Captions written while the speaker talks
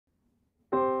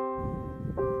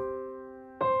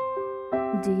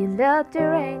Do you love the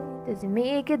rain? Does it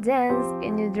make you dance?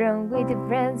 Can you drunk with your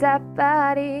friends at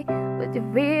party? What's your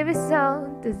favorite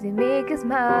song? Does it make you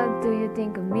smile? Do you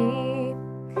think of me?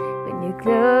 When you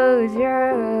close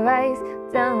your eyes,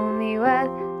 tell me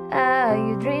what are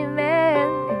you dreaming?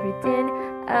 Everything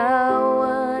I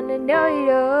wanna know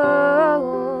you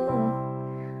all.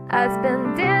 I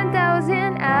spent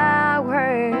 10,000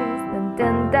 hours and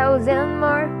 10,000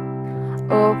 more.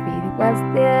 Oh, baby, what's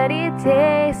that it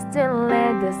takes to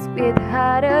let the sweet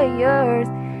heart of yours?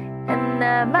 And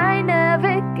I might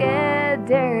never get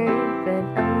there, but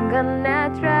I'm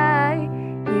gonna try.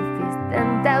 If it's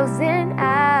 10,000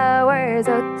 hours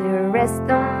or the rest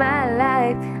of my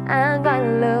life, I'm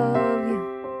gonna love you.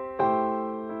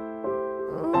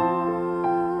 Ooh.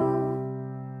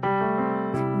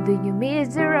 Do you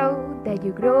miss the road that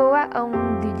you grew up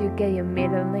on? Did you get your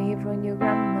middle name from your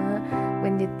grandma?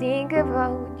 When you think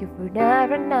about you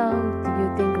forever now, do you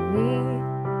think of me?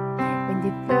 When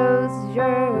you close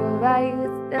your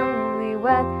eyes, tell me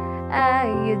what are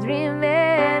you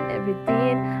dreaming?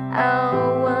 Everything I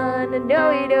wanna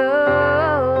know it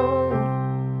all.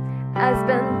 I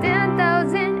spent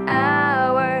 10,000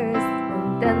 hours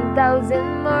and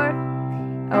 10,000 more.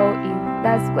 Oh, if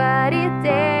that's what it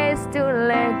takes to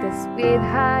learn the sweet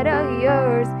heart of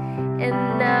yours.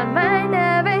 And I might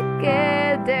never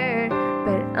get there,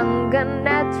 but I'm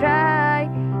gonna try.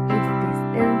 If it's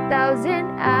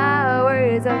 10,000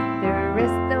 hours of the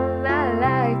rest of my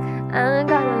life, I'm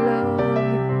gonna love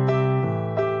you.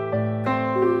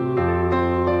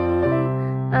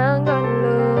 I'm gonna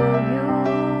love you.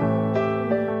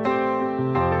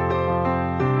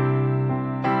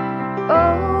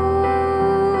 Oh,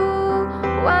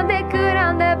 one day good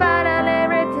on the bottom,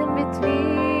 everything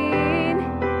between.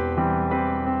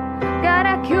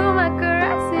 Gotta kill my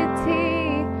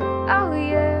curiosity. Oh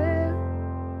yeah.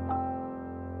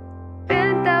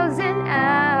 10,000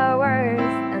 hours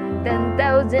and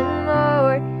 10,000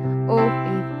 more. Oh,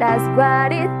 if that's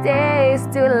what it takes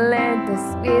to learn the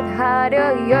sweet heart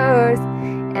of yours.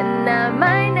 And I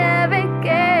might never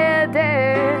get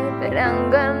there, but I'm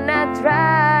gonna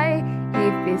try.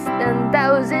 If it's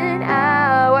 10,000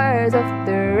 hours of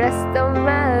the rest of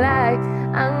my life,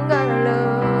 I'm